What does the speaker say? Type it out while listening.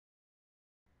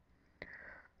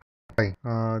Hi,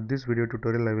 this video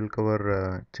tutorial I will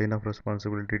cover chain of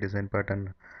responsibility design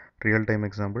pattern real-time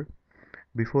example.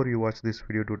 Before you watch this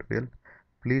video tutorial,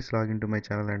 please log into my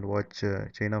channel and watch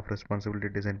chain of responsibility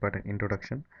design pattern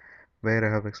introduction, where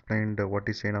I have explained what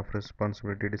is chain of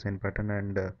responsibility design pattern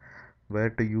and where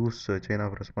to use chain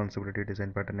of responsibility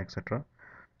design pattern, etc.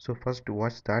 So first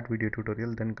watch that video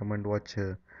tutorial, then come and watch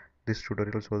this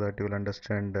tutorial so that you will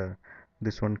understand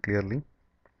this one clearly.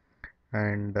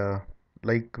 And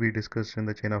like we discussed in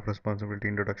the chain of responsibility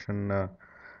introduction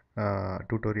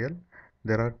tutorial,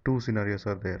 there are two scenarios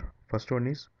are there. First one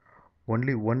is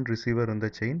only one receiver in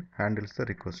the chain handles the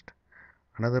request.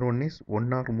 Another one is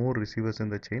one or more receivers in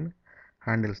the chain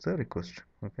handles the request.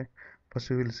 Okay, first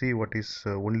we will see what is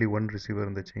only one receiver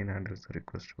in the chain handles the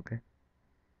request. Okay,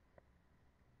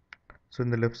 so in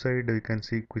the left side you can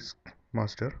see quiz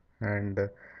master, and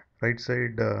right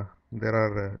side there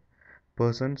are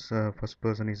persons. First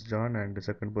person is John, and the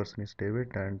second person is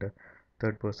David, and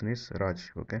third person is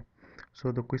Raj. Okay,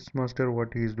 so the quiz master,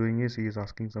 what he is doing is he is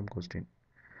asking some question.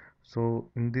 So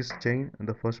in this chain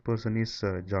the first person is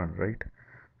John, right?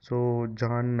 So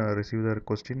John receives the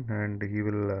question and he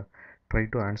will try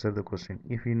to answer the question.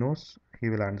 If he knows, he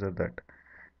will answer that.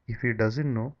 If he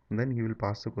doesn't know, then he will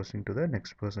pass the question to the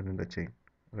next person in the chain,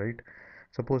 right?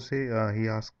 Suppose say he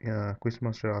ask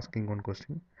quizmaster asking one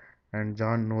question, and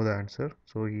John know the answer,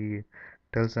 so he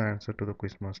tells the answer to the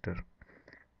quizmaster.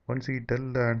 Once he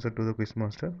tell the answer to the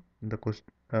quizmaster,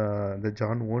 the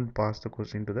John won't pass the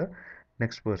question to the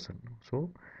next person. So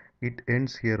it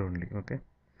ends here only. Okay.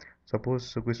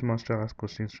 Suppose the quizmaster asks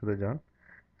questions to the John,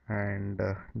 and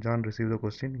John receives the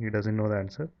question. He doesn't know the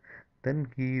answer.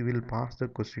 Then he will pass the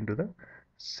question to the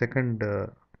second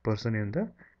person in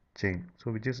the chain,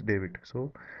 so which is David.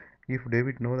 So if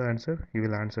David know the answer, he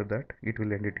will answer that. It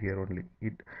will end it here only.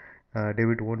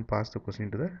 David won't pass the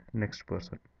question to the next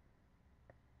person.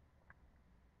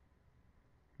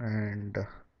 And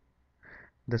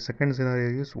the second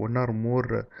scenario is one or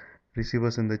more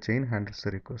receivers in the chain handles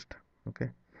the request. Okay,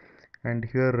 and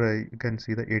here you can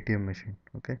see the ATM machine.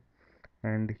 Okay,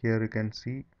 and here you can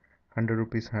see 100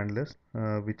 rupees handlers,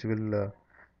 which will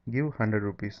give 100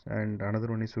 rupees, and another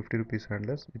one is 50 rupees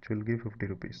handlers, which will give 50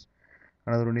 rupees.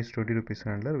 Another one is 20 rupees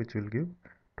handler, which will give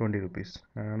 20 rupees,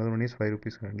 and another one is 5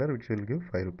 rupees handler, which will give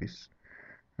 5 rupees.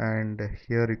 And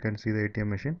here you can see the ATM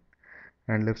machine,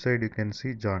 and left side you can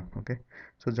see John. Okay,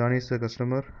 so John is the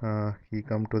customer. He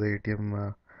come to the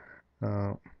ATM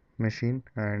machine,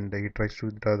 and he tries to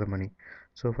withdraw the money.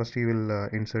 So first he will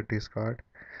insert his card,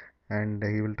 and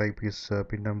he will type his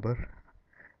pin number.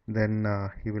 Then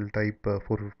he will type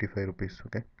 455 rupees.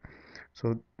 Okay,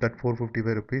 so that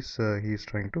 455 rupees he is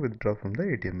trying to withdraw from the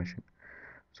ATM machine.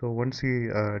 So once he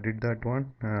did that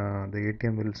one, the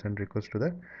ATM will send request to the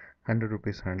 100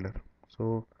 rupees handler.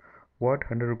 So what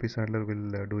 100 rupees handler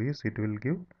will do is it will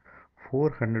give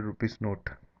 400 rupees note.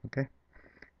 Okay,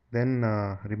 then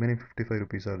remaining 55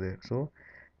 rupees are there, so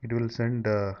it will send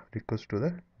request to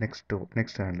the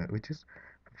next handler, which is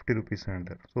 50 rupees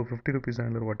handler. So 50 rupees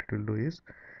handler, what it will do is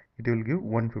it will give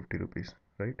 150 rupees,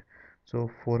 right? So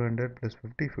 400 plus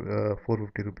 50,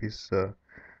 450 rupees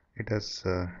it has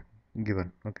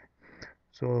given. Okay,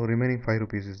 so remaining 5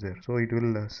 rupees is there, so it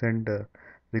will send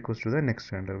request to the next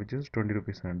handler, which is 20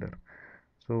 rupees handler.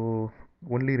 So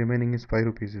only remaining is 5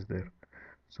 rupees is there,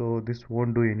 so this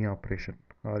won't do any operation,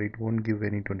 or it won't give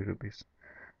any 20 rupees,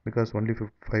 because only 5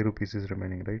 rupees is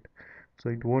remaining, right? So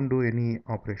it won't do any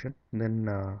operation. Then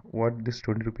what this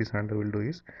 20 rupees handler will do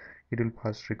is it will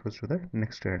pass request to the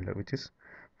next handler, which is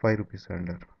 5 rupees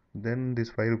handler. Then this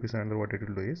 5 rupees handler, what it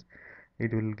will do is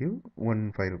it will give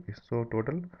 5 rupees. So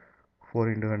total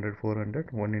 4 into 100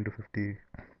 400, 1 into 50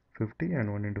 50,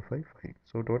 and 1 into 5 5.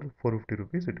 So total 450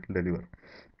 rupees it will deliver.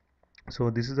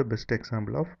 So this is the best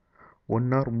example of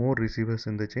one or more receivers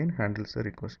in the chain handles the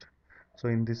request. So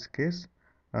in this case,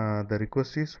 the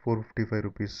request is 455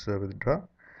 rupees withdraw,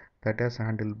 that is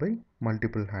handled by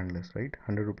multiple handlers, right?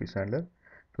 100 rupees handler,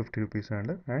 50 rupees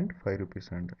handler, and 5 rupees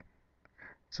handler.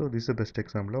 So this is the best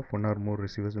example of one or more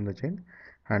receivers in the chain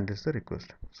handles the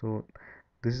request. So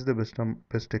this is the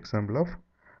best example of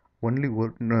only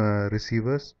one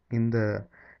receivers in the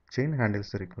chain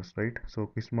handles the request, right? So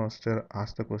quizmaster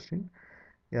asks the question.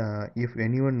 If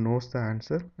anyone knows the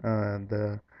answer,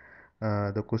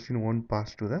 the question won't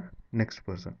pass to the next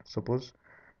person. Suppose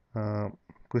uh,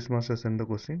 quizmaster send the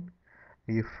question.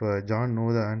 If John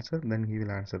know the answer, then he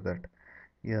will answer that.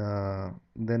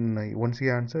 Then once he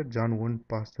answered, John won't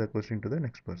pass the question to the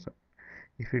next person.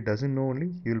 If he doesn't know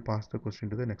only, he will pass the question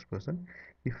to the next person.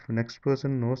 If next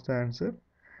person knows the answer,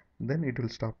 then it will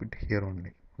stop it here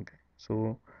only. Okay,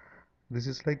 so this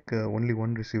is like only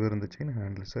one receiver in the chain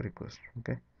handles a request.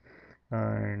 Okay,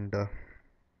 and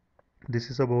this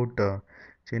is about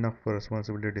chain of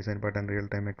responsibility design pattern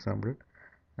real-time example.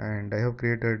 And I have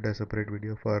created a separate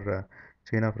video for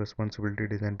chain of responsibility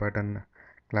design pattern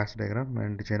class diagram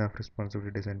and chain of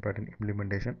responsibility design pattern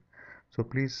implementation. So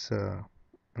please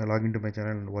log into my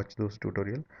channel and watch those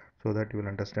tutorial so that you will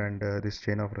understand this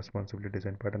chain of responsibility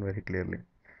design pattern very clearly.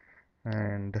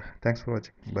 And thanks for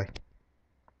watching. Bye.